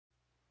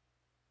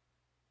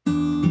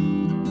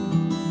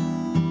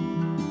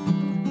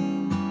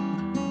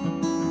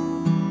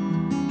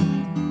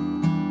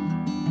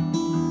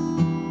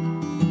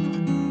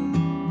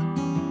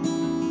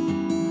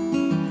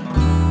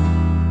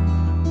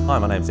Hi,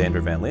 my name's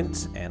Andrew Van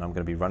Lint and I'm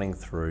going to be running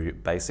through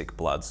basic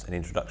bloods, an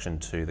introduction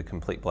to the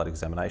complete blood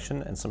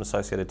examination and some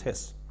associated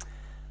tests.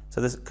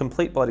 So this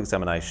complete blood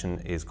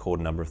examination is called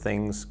a number of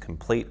things: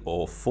 complete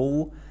or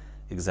full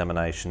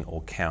examination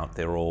or count.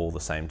 They're all the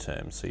same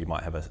terms. So you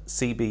might have a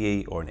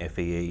CBE or an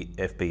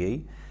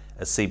FBE,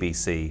 a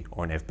CBC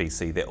or an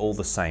FBC. They're all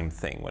the same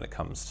thing when it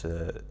comes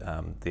to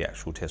the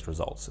actual test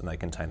results, and they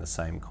contain the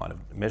same kind of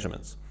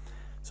measurements.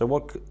 So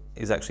what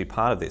is actually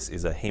part of this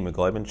is a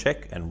hemoglobin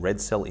check and red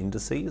cell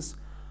indices,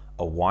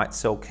 a white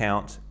cell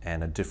count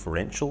and a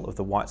differential of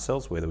the white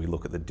cells, whether we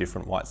look at the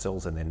different white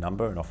cells and their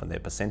number and often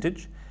their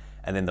percentage,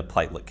 and then the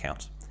platelet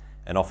count.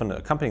 And often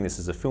accompanying this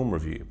is a film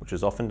review, which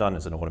is often done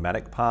as an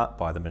automatic part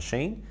by the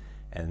machine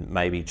and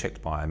may be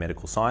checked by a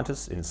medical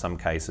scientist. In some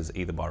cases,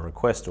 either by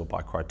request or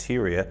by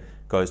criteria,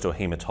 goes to a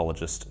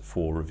hematologist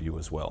for review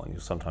as well, and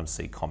you'll sometimes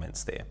see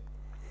comments there.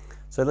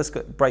 So let's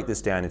break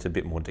this down into a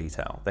bit more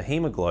detail. The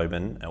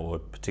hemoglobin, or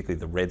particularly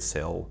the red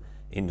cell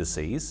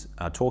indices,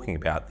 are talking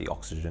about the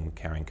oxygen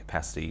carrying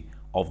capacity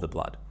of the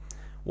blood.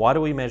 Why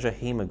do we measure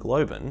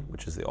hemoglobin,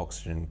 which is the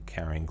oxygen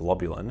carrying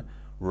globulin,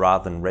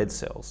 rather than red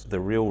cells? The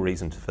real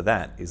reason for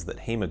that is that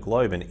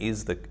hemoglobin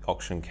is the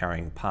oxygen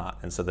carrying part,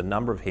 and so the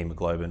number of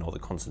hemoglobin, or the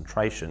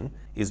concentration,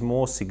 is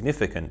more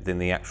significant than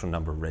the actual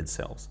number of red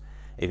cells.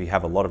 If you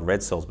have a lot of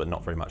red cells but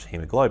not very much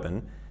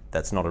hemoglobin,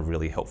 that's not a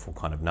really helpful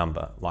kind of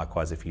number.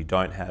 Likewise, if you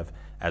don't have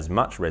as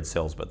much red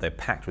cells but they're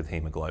packed with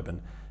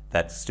hemoglobin,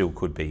 that still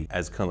could be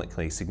as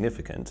clinically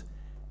significant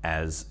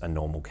as a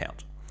normal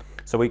count.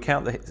 So we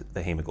count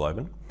the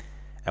hemoglobin,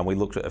 and we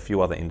looked at a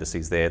few other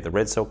indices there. The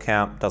red cell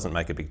count doesn't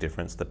make a big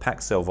difference. The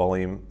packed cell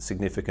volume,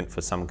 significant for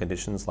some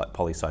conditions like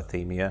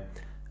polycythemia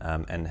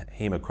and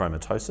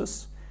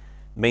hemochromatosis.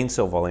 Mean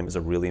cell volume is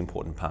a really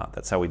important part.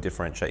 That's how we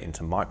differentiate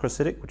into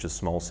microcytic, which is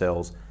small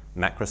cells,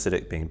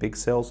 macrocytic being big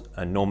cells,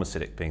 and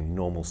normocytic being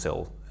normal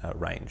cell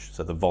range.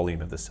 So the volume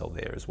of the cell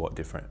there is what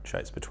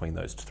differentiates between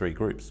those three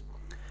groups.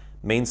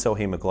 Mean cell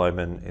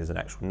hemoglobin is an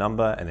actual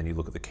number, and then you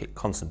look at the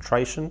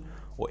concentration,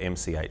 or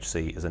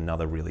MCHC, is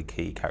another really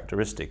key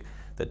characteristic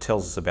that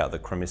tells us about the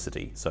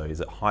chromicity. So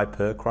is it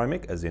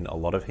hyperchromic, as in a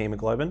lot of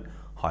hemoglobin,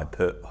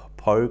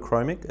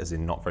 hypochromic, as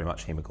in not very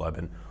much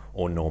hemoglobin,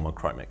 or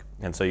normochromic?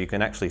 And so you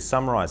can actually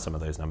summarize some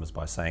of those numbers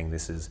by saying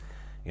this is,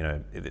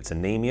 it's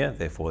anemia,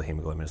 therefore the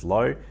hemoglobin is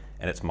low,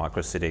 and it's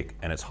microcytic,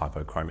 and it's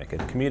hypochromic.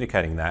 And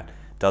communicating that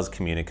does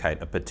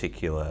communicate a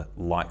particular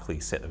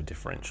likely set of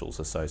differentials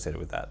associated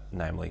with that,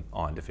 namely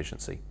iron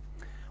deficiency.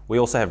 We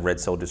also have red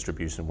cell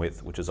distribution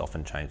width, which is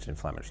often changed in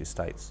inflammatory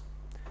states.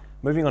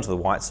 Moving on to the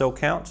white cell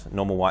count,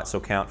 normal white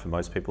cell count for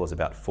most people is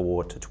about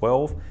 4 to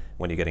 12.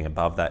 When you're getting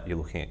above that, you're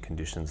looking at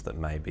conditions that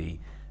may be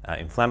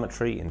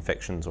inflammatory,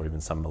 infections, or even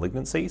some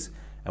malignancies.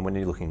 And when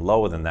you're looking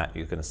lower than that,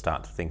 you're going to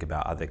start to think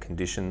about other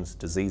conditions,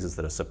 diseases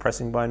that are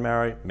suppressing bone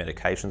marrow,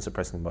 medication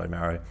suppressing bone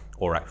marrow,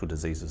 or actual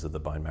diseases of the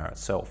bone marrow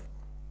itself.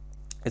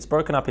 It's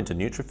broken up into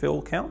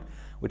neutrophil count,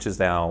 which is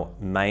our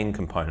main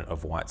component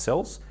of white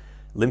cells,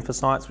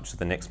 lymphocytes, which is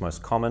the next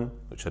most common,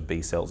 which are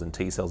B cells and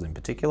T cells in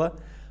particular,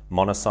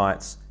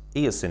 monocytes,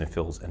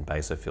 eosinophils, and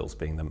basophils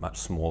being the much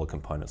smaller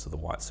components of the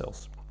white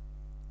cells.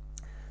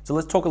 So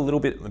let's talk a little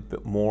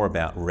bit more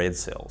about red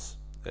cells.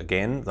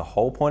 Again, the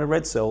whole point of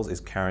red cells is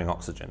carrying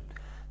oxygen.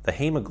 The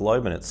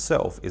hemoglobin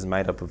itself is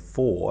made up of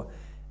 4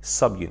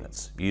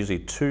 subunits, usually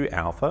 2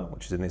 alpha,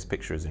 which is in this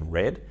picture is in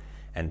red,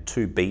 and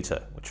 2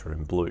 beta, which are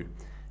in blue.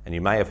 And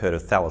you may have heard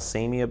of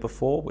thalassemia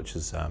before, which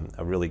is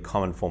a really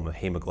common form of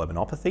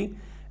hemoglobinopathy.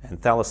 And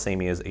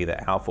thalassemias,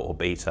 either alpha or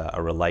beta,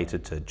 are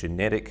related to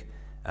genetic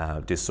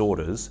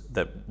disorders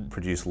that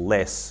produce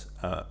less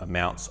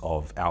amounts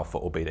of alpha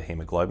or beta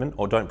hemoglobin,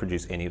 or don't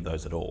produce any of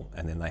those at all.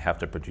 And then they have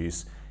to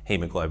produce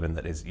hemoglobin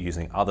that is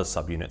using other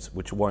subunits,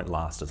 which won't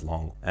last as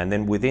long. And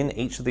then within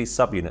each of these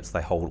subunits,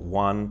 they hold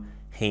one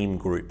heme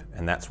group,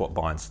 and that's what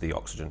binds to the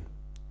oxygen.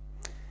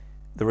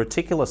 The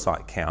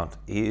reticulocyte count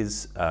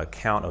is a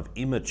count of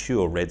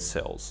immature red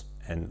cells,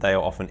 and they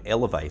are often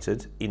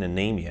elevated in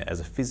anemia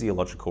as a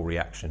physiological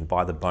reaction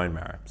by the bone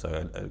marrow.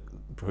 So,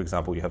 for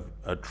example, you have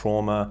a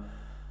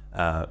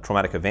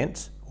traumatic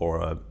event,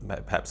 or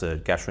perhaps a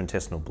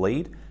gastrointestinal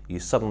bleed. You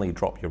suddenly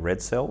drop your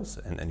red cells,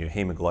 and your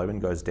hemoglobin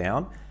goes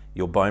down.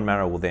 Your bone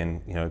marrow will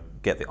then,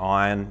 get the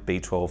iron,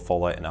 B12,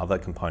 folate, and other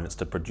components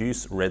to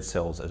produce red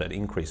cells at an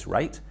increased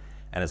rate.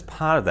 And as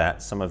part of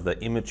that, some of the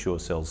immature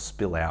cells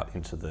spill out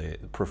into the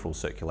peripheral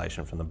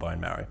circulation from the bone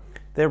marrow.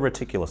 They're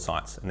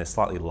reticulocytes, and they're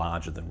slightly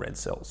larger than red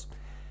cells.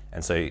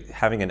 And so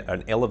having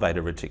an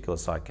elevated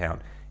reticulocyte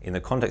count in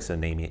the context of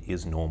anemia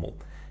is normal.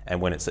 And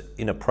when it's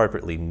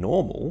inappropriately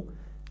normal,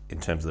 in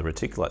terms of the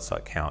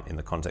reticulocyte count in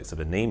the context of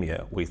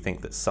anemia, we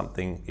think that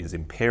something is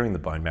impairing the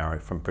bone marrow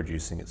from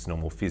producing its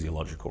normal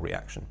physiological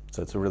reaction.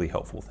 So it's a really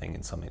helpful thing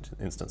in some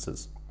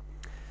instances.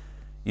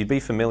 You'd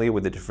be familiar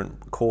with the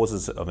different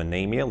causes of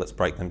anemia. Let's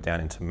break them down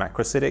into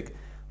macrocytic,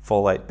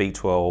 folate,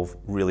 B12,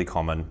 really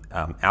common.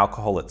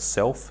 Alcohol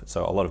itself,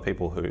 so a lot of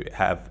people who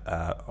have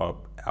are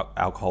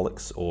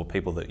alcoholics or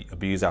people that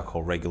abuse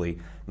alcohol regularly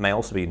may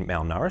also be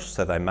malnourished,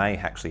 so they may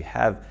actually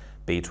have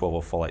B12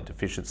 or folate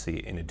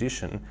deficiency in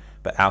addition,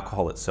 but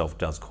alcohol itself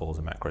does cause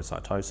a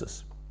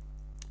macrocytosis.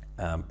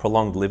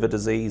 Prolonged liver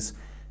disease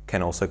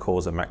can also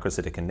cause a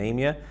macrocytic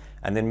anemia,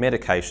 and then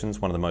medications,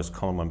 one of the most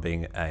common one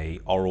being a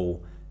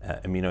oral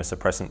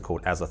immunosuppressant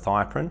called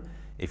azathioprine.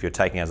 If you're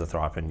taking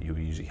azathioprine, you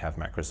usually have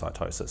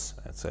macrocytosis.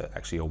 It's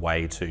actually a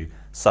way to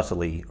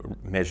subtly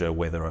measure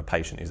whether a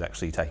patient is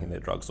actually taking their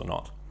drugs or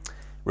not.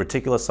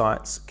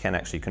 Reticulocytes can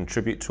actually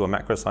contribute to a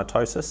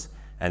macrocytosis,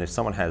 and if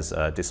someone has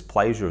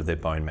dysplasia of their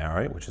bone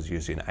marrow, which is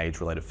usually an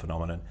age-related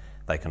phenomenon,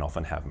 they can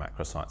often have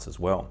macrocytes as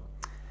well.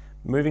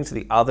 Moving to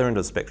the other end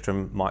of the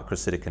spectrum,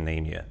 microcytic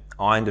anemia.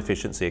 Iron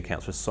deficiency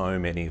accounts for so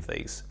many of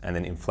these, and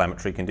then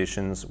inflammatory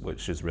conditions,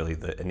 which is really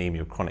the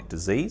anemia of chronic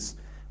disease,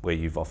 where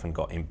you've often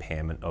got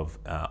impairment of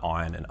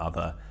iron and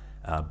other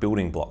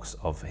building blocks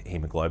of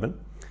hemoglobin.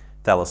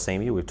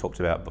 Thalassemia, we've talked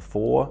about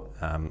before,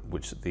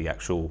 which the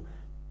actual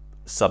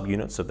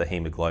subunits of the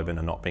hemoglobin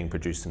are not being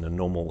produced in a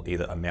normal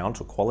either amount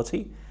or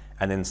quality,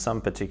 and then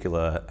some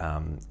particular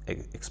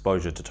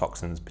exposure to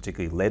toxins,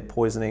 particularly lead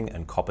poisoning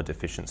and copper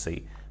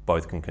deficiency,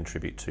 both can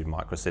contribute to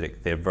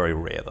microcytic. They're very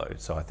rare though,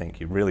 so I think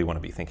you really want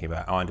to be thinking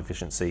about iron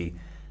deficiency,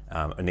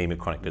 anemia,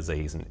 chronic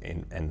disease,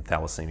 and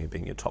thalassemia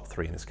being your top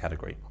three in this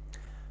category.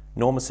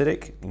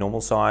 Normocytic,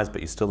 normal size,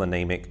 but you're still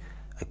anemic.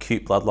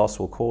 Acute blood loss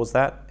will cause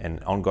that,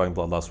 and ongoing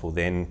blood loss will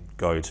then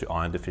go to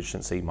iron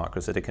deficiency,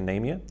 microcytic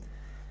anemia.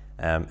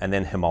 And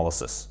then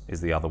hemolysis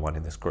is the other one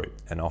in this group.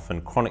 And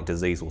often chronic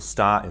disease will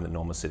start in the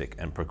normocytic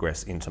and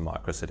progress into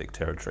microcytic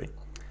territory.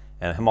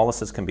 And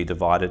hemolysis can be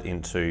divided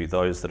into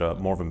those that are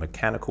more of a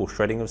mechanical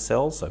shredding of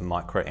cells, so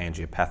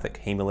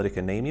microangiopathic hemolytic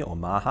anemia or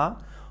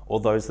MAHA, or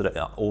those that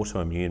are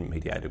autoimmune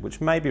mediated, which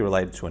may be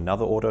related to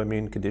another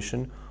autoimmune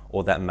condition,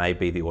 or that may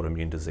be the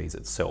autoimmune disease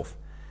itself.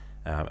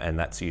 And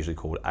that's usually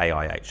called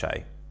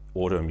AIHA,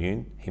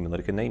 autoimmune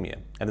hemolytic anemia.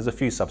 And there's a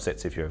few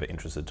subsets if you're ever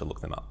interested to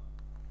look them up.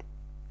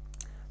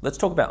 Let's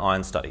talk about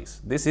iron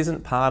studies. This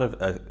isn't part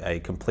of a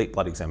complete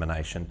blood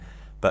examination,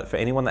 but for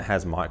anyone that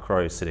has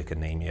microcytic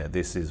anemia,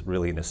 this is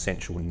really an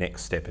essential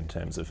next step in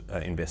terms of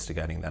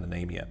investigating that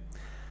anemia.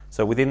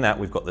 So within that,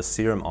 we've got the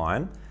serum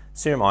iron.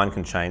 Serum iron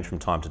can change from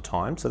time to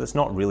time, so that's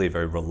not really a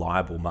very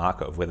reliable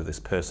marker of whether this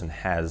person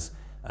has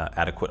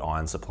adequate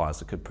iron supplies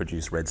that could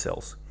produce red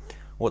cells.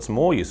 What's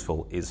more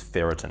useful is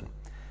ferritin.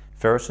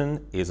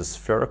 Ferritin is a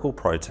spherical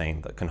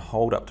protein that can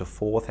hold up to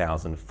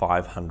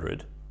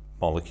 4,500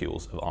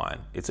 molecules of iron.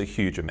 It's a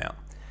huge amount.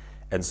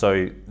 And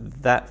so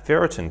that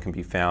ferritin can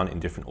be found in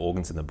different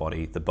organs in the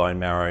body, the bone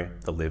marrow,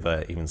 the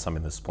liver, even some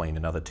in the spleen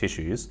and other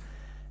tissues.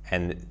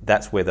 And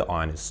that's where the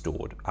iron is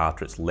stored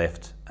after it's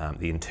left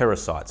the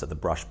enterocytes at the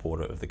brush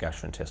border of the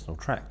gastrointestinal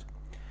tract.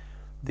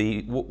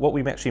 What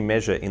we actually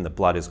measure in the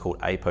blood is called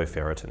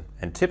apoferritin.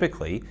 And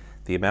typically,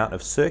 the amount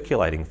of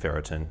circulating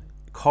ferritin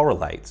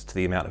correlates to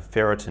the amount of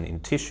ferritin in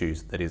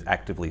tissues that is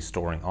actively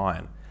storing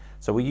iron.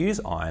 So we use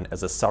iron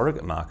as a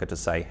surrogate marker to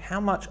say how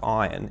much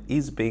iron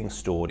is being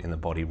stored in the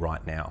body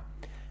right now.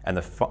 And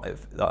the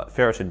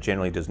ferritin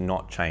generally does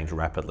not change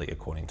rapidly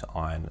according to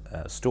iron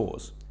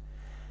stores.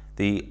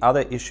 The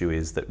other issue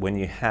is that when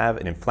you have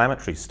an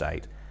inflammatory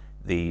state,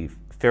 the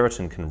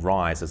ferritin can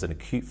rise as an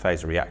acute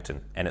phase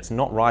reactant, and it's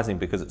not rising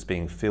because it's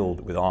being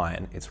filled with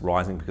iron, it's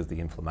rising because of the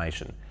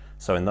inflammation.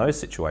 So in those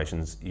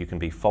situations, you can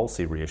be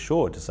falsely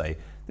reassured to say,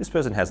 this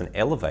person has an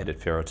elevated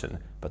ferritin,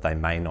 but they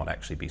may not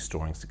actually be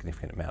storing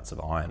significant amounts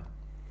of iron.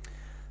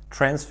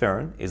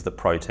 Transferrin is the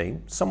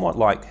protein, somewhat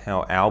like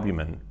how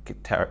albumin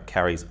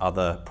carries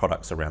other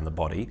products around the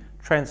body.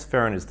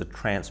 Transferrin is the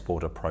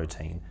transporter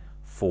protein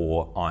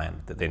for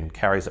iron that then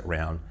carries it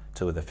around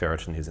to where the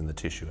ferritin is in the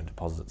tissue and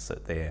deposits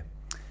it there.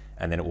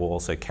 And then it will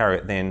also carry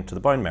it then to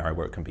the bone marrow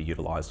where it can be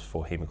utilized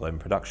for hemoglobin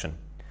production.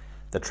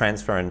 The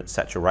transferrin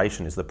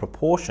saturation is the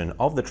proportion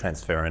of the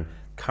transferrin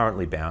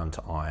currently bound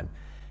to iron.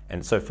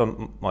 And so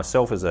for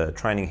myself as a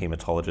training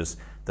hematologist,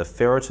 the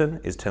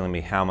ferritin is telling me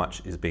how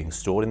much is being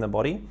stored in the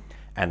body,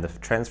 and the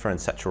transferrin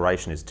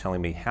saturation is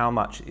telling me how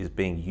much is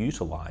being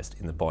utilized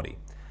in the body.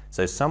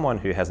 So someone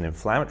who has an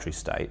inflammatory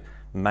state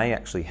may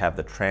actually have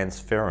the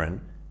transferrin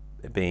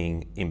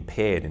being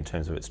impaired in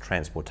terms of its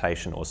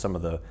transportation, or some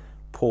of the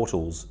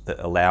portals that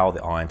allow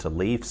the iron to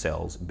leave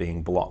cells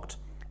being blocked.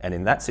 And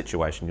in that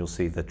situation, you'll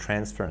see the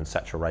transferrin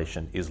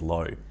saturation is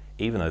low,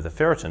 even though the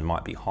ferritin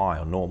might be high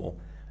or normal.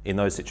 In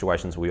those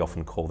situations, we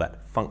often call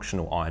that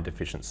functional iron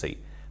deficiency,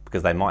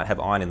 because they might have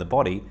iron in the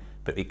body,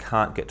 but it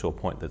can't get to a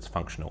point that's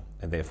functional,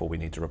 and therefore we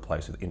need to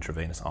replace with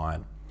intravenous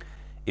iron.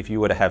 If you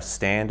were to have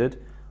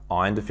standard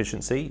iron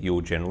deficiency,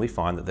 you'll generally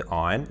find that the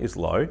iron is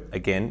low.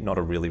 Again, not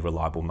a really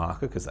reliable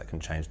marker because that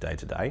can change day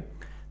to day.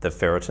 The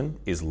ferritin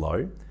is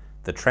low.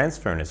 The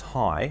transferrin is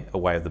high, a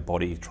way of the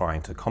body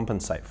trying to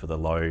compensate for the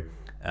low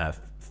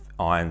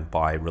iron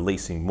by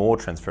releasing more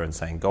transferrin,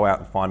 saying, go out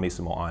and find me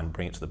some more iron,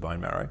 bring it to the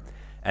bone marrow.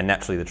 And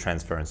naturally the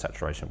transferrin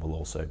saturation will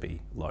also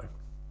be low.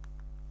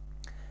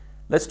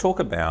 Let's talk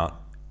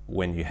about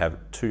when you have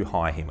too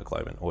high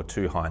hemoglobin or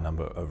too high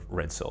number of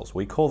red cells.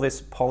 We call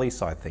this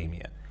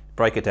polycythemia.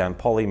 Break it down,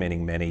 poly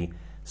meaning many,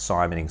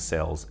 cy meaning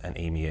cells, and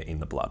emia in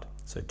the blood.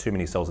 So too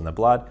many cells in the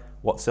blood,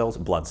 what cells?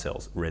 Blood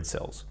cells, red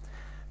cells.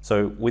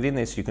 So within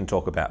this, you can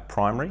talk about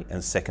primary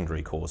and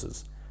secondary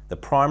causes. The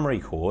primary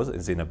cause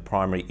is in a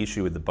primary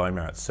issue with the bone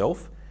marrow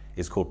itself,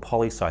 is called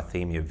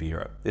Polycythemia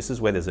vera. This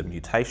is where there's a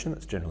mutation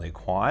that's generally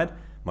acquired,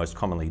 most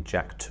commonly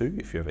JAK2,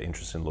 if you're ever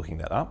interested in looking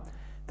that up,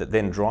 that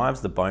then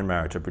drives the bone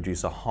marrow to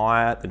produce a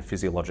higher than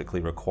physiologically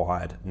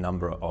required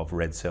number of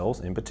red cells,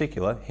 in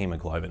particular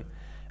hemoglobin.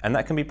 And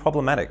that can be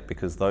problematic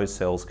because those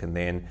cells can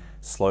then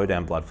slow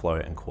down blood flow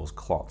and cause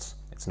clots.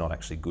 It's not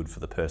actually good for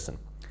the person,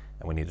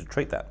 and we need to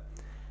treat that.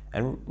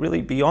 And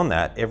really beyond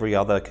that, every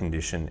other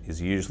condition is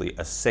usually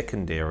a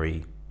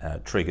secondary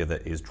trigger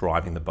that is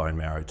driving the bone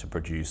marrow to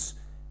produce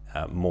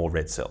more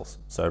red cells.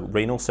 So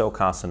renal cell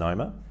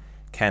carcinoma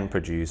can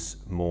produce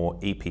more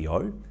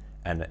EPO,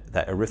 and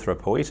that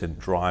erythropoietin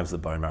drives the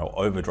bone marrow,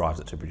 overdrives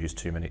it to produce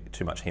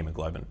too much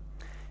hemoglobin.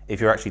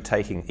 If you're actually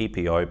taking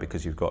EPO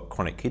because you've got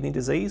chronic kidney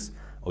disease,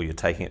 or you're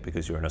taking it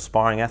because you're an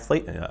aspiring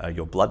athlete and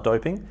you're blood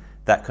doping,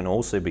 that can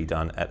also be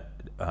done at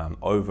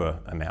over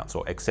amounts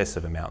or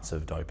excessive amounts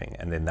of doping,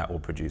 and then that will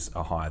produce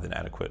a higher than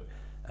adequate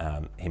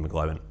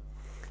hemoglobin.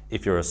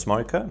 If you're a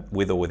smoker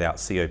with or without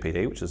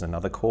COPD, which is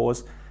another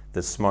cause,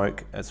 the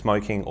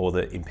smoking or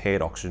the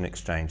impaired oxygen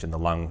exchange in the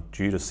lung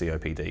due to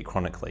COPD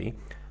chronically,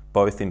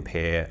 both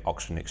impair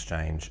oxygen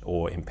exchange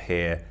or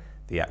impair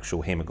the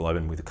actual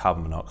hemoglobin with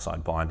carbon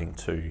monoxide binding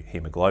to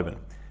hemoglobin,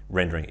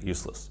 rendering it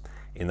useless.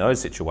 In those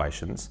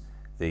situations,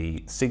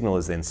 the signal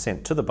is then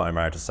sent to the bone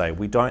marrow to say,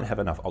 we don't have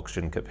enough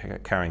oxygen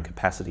carrying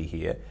capacity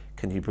here,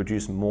 can you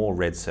produce more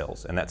red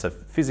cells? And that's a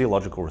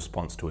physiological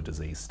response to a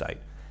disease state.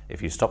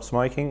 If you stop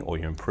smoking or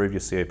you improve your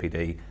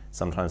COPD,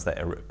 sometimes that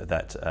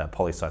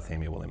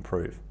polycythemia will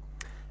improve.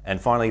 And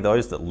finally,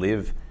 those that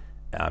live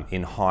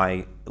in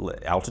high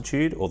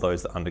altitude or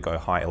those that undergo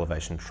high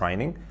elevation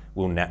training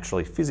will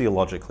naturally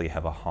physiologically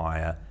have a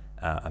higher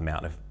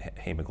amount of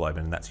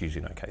hemoglobin, and that's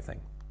usually an okay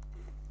thing.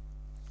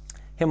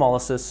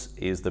 Hemolysis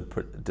is the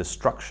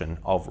destruction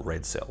of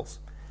red cells,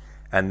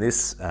 and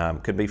this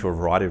could be for a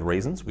variety of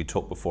reasons. We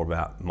talked before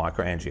about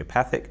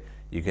microangiopathic.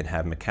 You can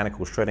have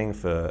mechanical shredding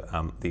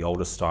for the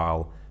older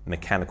style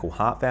mechanical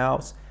heart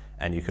valves,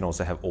 and you can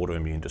also have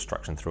autoimmune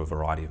destruction through a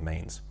variety of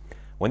means.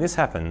 When this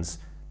happens,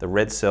 the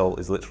red cell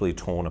is literally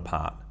torn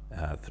apart,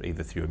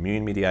 either through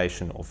immune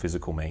mediation or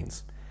physical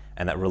means,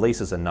 and that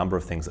releases a number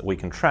of things that we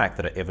can track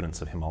that are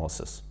evidence of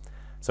hemolysis.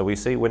 So we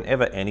see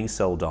whenever any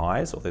cell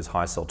dies or there's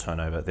high cell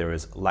turnover, there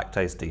is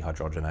lactase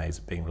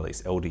dehydrogenase being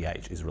released,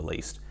 LDH is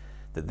released,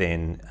 that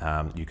then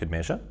you could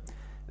measure.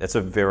 That's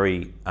a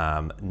very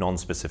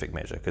non-specific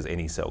measure because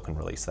any cell can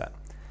release that.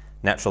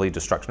 Naturally,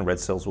 destruction of red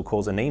cells will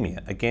cause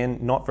anemia. Again,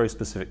 not very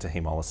specific to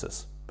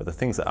hemolysis, but the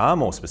things that are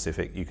more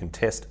specific, you can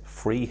test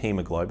free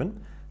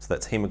hemoglobin. So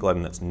that's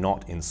hemoglobin that's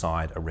not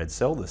inside a red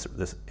cell.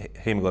 This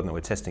hemoglobin that we're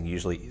testing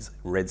usually is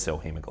red cell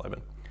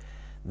hemoglobin.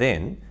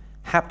 Then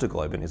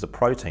haptoglobin is a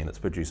protein that's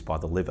produced by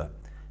the liver.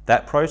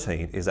 That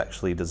protein is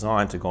actually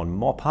designed to go and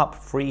mop up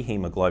free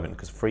hemoglobin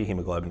because free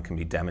hemoglobin can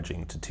be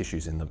damaging to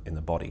tissues in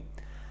the body.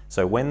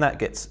 So when that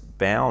gets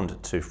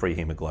bound to free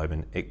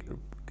hemoglobin, it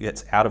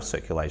gets out of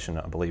circulation,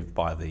 I believe,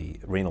 by the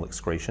renal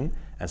excretion,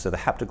 and so the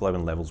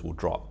haptoglobin levels will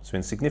drop. So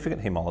in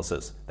significant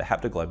hemolysis, the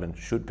haptoglobin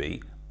should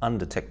be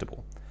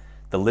undetectable.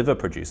 The liver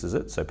produces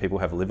it, so people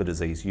who have liver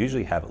disease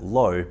usually have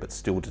low but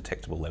still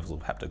detectable levels of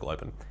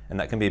haptoglobin, and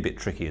that can be a bit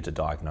trickier to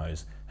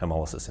diagnose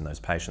hemolysis in those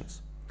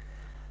patients.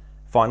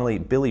 Finally,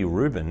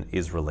 bilirubin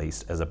is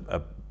released as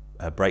a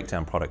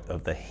breakdown product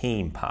of the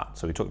heme part.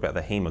 So we talked about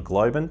the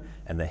hemoglobin,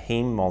 and the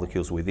heme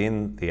molecules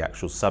within the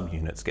actual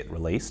subunits get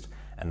released,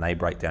 and they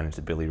break down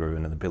into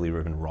bilirubin, and the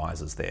bilirubin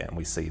rises there, and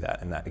we see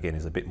that, and that again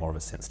is a bit more of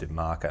a sensitive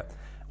marker.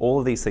 All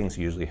of these things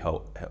usually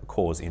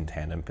cause in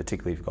tandem,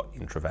 particularly if you've got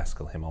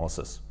intravascular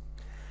hemolysis.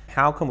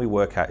 How can we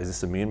work out, is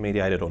this immune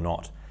mediated or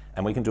not?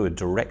 And we can do a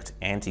direct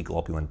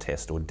antiglobulin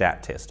test, or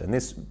DAT test, and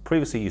this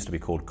previously used to be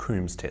called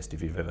Coombs test,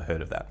 if you've ever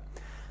heard of that.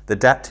 The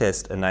DAT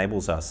test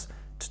enables us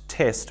to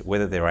test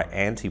whether there are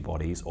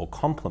antibodies or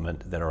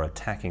complement that are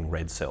attacking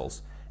red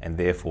cells, and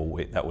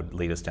therefore that would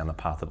lead us down the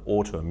path of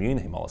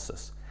autoimmune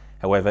hemolysis.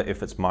 However,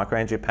 if it's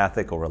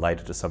microangiopathic or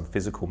related to some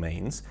physical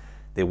means,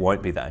 there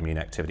won't be that immune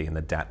activity, and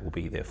the DAT will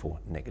be therefore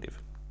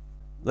negative.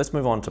 Let's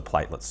move on to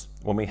platelets.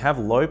 When we have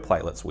low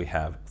platelets, we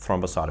have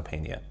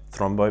thrombocytopenia.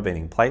 Thrombo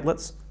meaning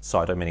platelets,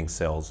 cyto meaning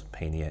cells,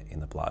 penia in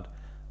the blood.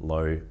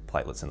 Low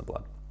platelets in the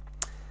blood.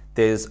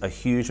 There's a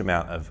huge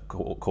amount of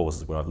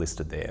causes where I've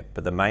listed there,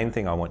 but the main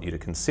thing I want you to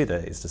consider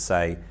is to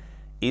say,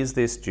 is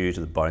this due to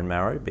the bone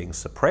marrow being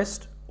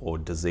suppressed or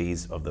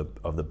disease of the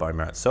bone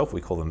marrow itself?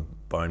 We call them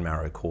bone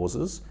marrow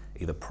causes,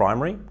 either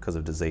primary because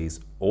of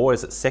disease, or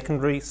is it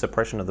secondary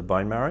suppression of the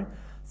bone marrow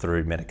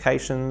through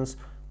medications,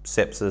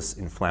 sepsis,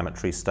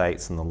 inflammatory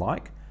states and the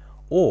like?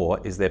 Or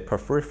is there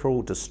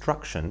peripheral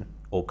destruction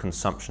or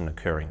consumption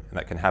occurring? And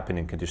that can happen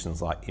in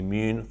conditions like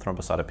immune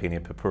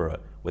thrombocytopenia purpura,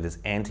 where there's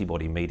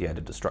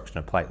antibody-mediated destruction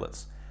of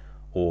platelets,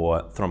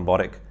 or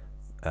thrombotic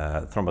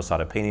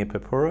thrombocytopenia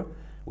purpura,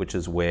 which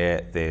is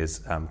where there's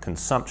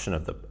consumption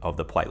of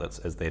the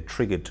platelets as they're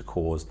triggered to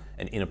cause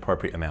an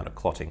inappropriate amount of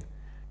clotting.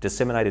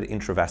 Disseminated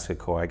intravascular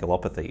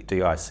coagulopathy,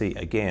 DIC,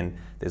 again,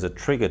 there's a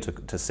trigger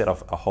to set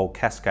off a whole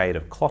cascade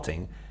of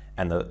clotting,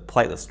 and the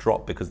platelets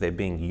drop because they're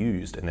being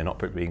used and they're not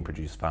being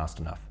produced fast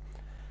enough.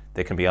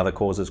 There can be other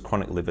causes,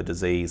 chronic liver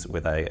disease,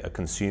 where they are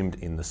consumed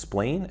in the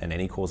spleen, and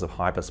any cause of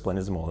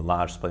hypersplenism or a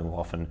large spleen will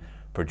often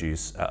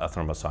produce a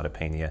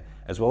thrombocytopenia,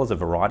 as well as a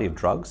variety of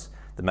drugs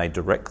that may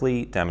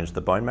directly damage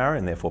the bone marrow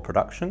and therefore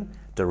production,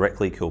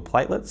 directly kill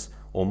platelets,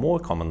 or more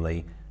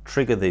commonly,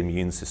 trigger the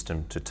immune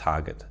system to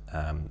target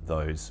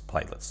those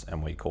platelets,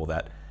 and we call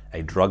that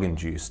a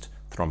drug-induced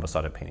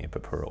thrombocytopenia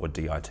purpura, or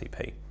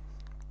DITP.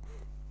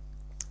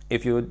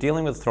 If you're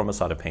dealing with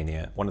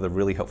thrombocytopenia, one of the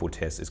really helpful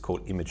tests is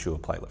called immature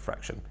platelet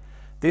fraction.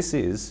 This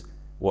is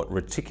what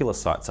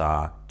reticulocytes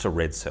are to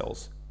red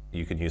cells.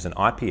 You can use an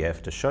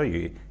IPF to show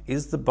you,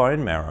 is the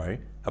bone marrow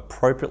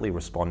appropriately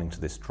responding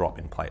to this drop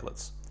in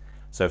platelets?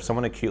 So if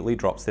someone acutely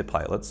drops their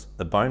platelets,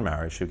 the bone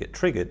marrow should get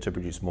triggered to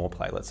produce more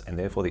platelets, and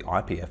therefore the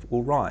IPF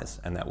will rise,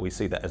 and that we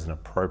see that as an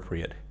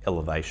appropriate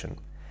elevation.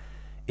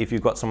 If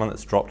you've got someone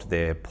that's dropped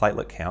their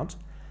platelet count,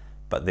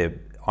 but their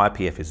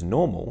IPF is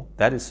normal,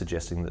 that is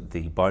suggesting that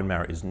the bone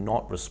marrow is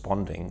not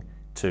responding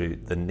to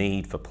the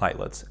need for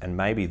platelets, and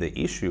maybe the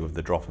issue of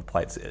the drop of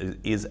platelets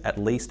is at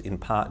least in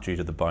part due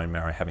to the bone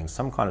marrow having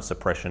some kind of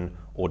suppression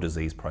or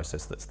disease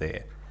process that's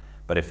there.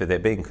 But if they're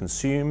being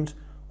consumed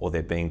or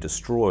they're being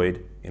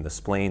destroyed in the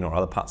spleen or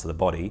other parts of the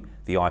body,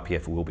 the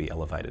IPF will be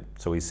elevated.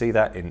 So we see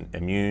that in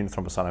immune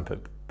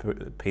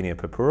thrombocytopenia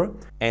purpura,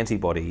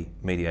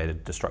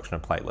 antibody-mediated destruction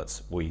of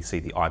platelets. We see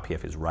the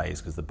IPF is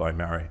raised because the bone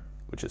marrow,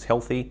 which is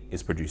healthy,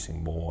 is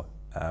producing more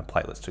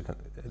platelets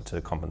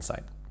to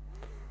compensate.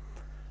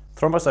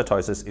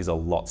 Thrombocytosis is a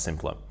lot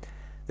simpler.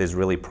 There's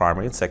really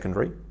primary and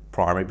secondary.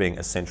 Primary being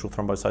essential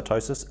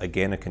thrombocytosis,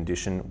 again a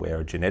condition where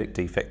a genetic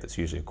defect that's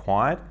usually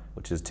acquired,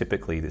 which is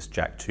typically this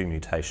JAK2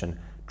 mutation,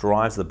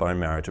 drives the bone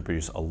marrow to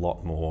produce a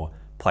lot more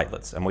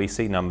platelets. And we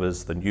see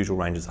numbers, the usual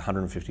range is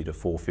 150 to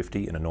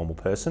 450 in a normal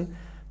person.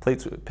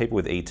 People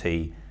with ET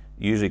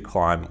usually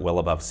climb well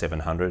above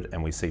 700,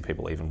 and we see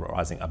people even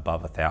rising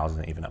above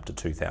 1,000, even up to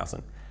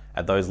 2,000.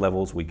 At those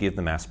levels, we give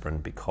them aspirin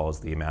because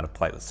the amount of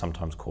platelets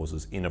sometimes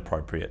causes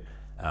inappropriate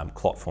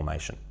clot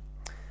formation.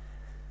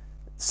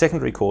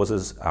 Secondary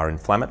causes are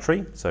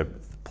inflammatory, so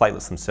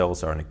platelets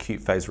themselves are an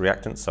acute phase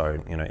reactant,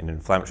 so in an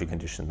inflammatory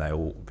condition they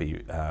will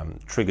be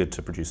triggered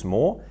to produce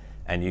more,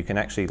 and you can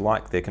actually,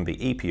 there can be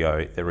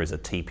EPO, there is a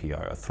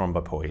TPO, a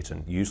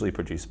thrombopoietin, usually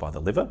produced by the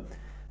liver,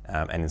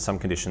 and in some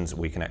conditions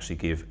we can actually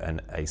give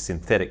a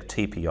synthetic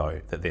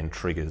TPO that then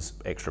triggers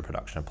extra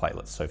production of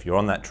platelets. So if you're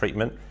on that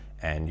treatment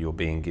and you're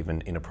being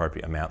given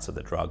inappropriate amounts of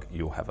the drug,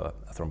 you'll have a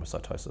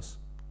thrombocytosis.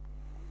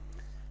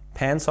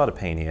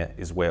 Pancytopenia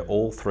is where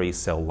all three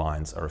cell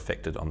lines are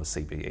affected on the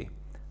CBE.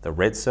 The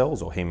red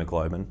cells or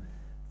hemoglobin,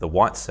 the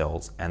white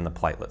cells and the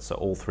platelets, so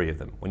all three of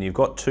them. When you've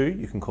got two,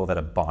 you can call that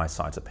a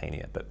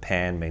bicytopenia, but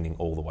pan meaning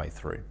all the way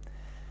through.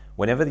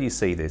 Whenever you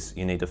see this,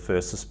 you need to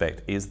first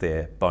suspect, is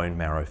there bone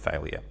marrow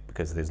failure?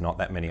 Because there's not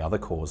that many other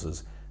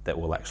causes that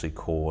will actually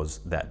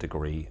cause that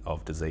degree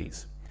of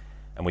disease.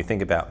 And we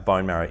think about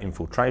bone marrow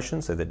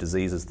infiltration, so the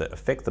diseases that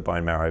affect the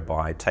bone marrow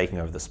by taking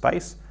over the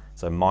space.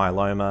 So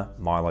myeloma,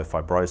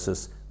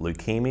 myelofibrosis,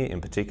 leukemia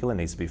in particular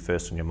needs to be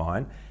first on your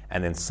mind,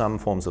 and then some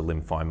forms of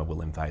lymphoma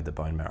will invade the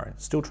bone marrow.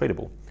 Still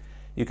treatable.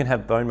 You can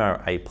have bone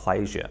marrow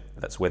aplasia,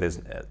 that's where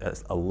there's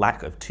a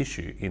lack of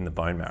tissue in the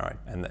bone marrow,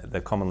 and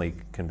that commonly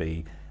can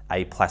be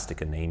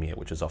aplastic anemia,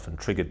 which is often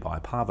triggered by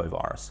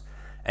parvovirus.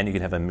 And you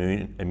can have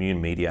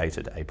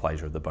immune-mediated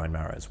aplasia of the bone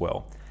marrow as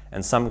well.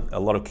 And a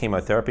lot of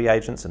chemotherapy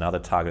agents and other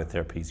targeted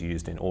therapies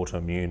used in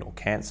autoimmune or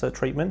cancer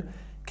treatment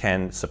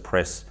can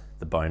suppress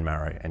the bone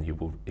marrow, and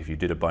if you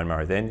did a bone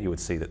marrow then, you would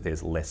see that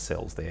there's less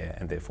cells there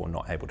and therefore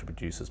not able to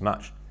produce as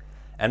much.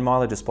 And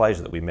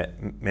myelodysplasia that we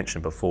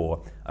mentioned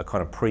before, a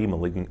kind of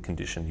pre-malignant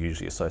condition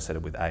usually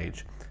associated with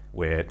age,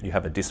 where you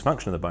have a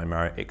dysfunction of the bone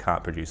marrow, it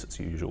can't produce its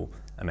usual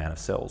amount of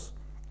cells.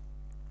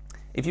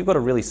 If you've got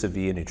a really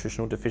severe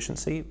nutritional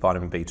deficiency,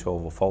 vitamin B12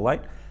 or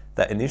folate,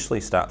 that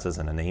initially starts as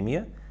an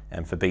anemia,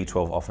 and for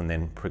B12 often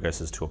then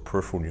progresses to a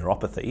peripheral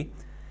neuropathy.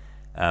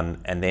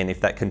 And then if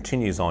that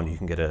continues on, you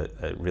can get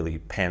a really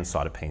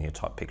pancytopenia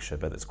type picture,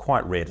 but it's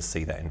quite rare to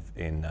see that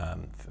in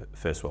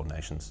first world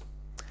nations.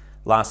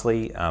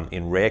 Lastly,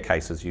 in rare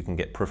cases, you can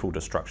get peripheral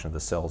destruction of the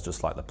cells,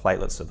 just like the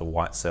platelets of the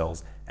white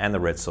cells and the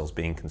red cells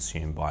being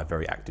consumed by a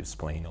very active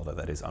spleen, although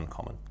that is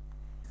uncommon.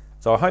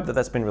 So I hope that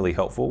that's been really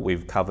helpful.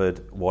 We've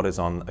covered what is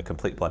on a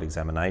complete blood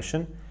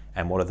examination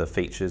and what are the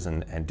features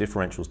and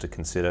differentials to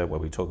consider, where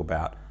we talk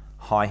about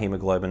high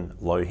hemoglobin,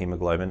 low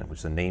hemoglobin, which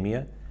is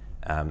anemia,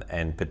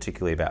 and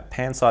particularly about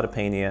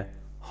pancytopenia,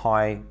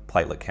 high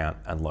platelet count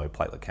and low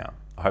platelet count.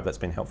 I hope that's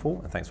been helpful,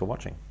 and thanks for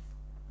watching.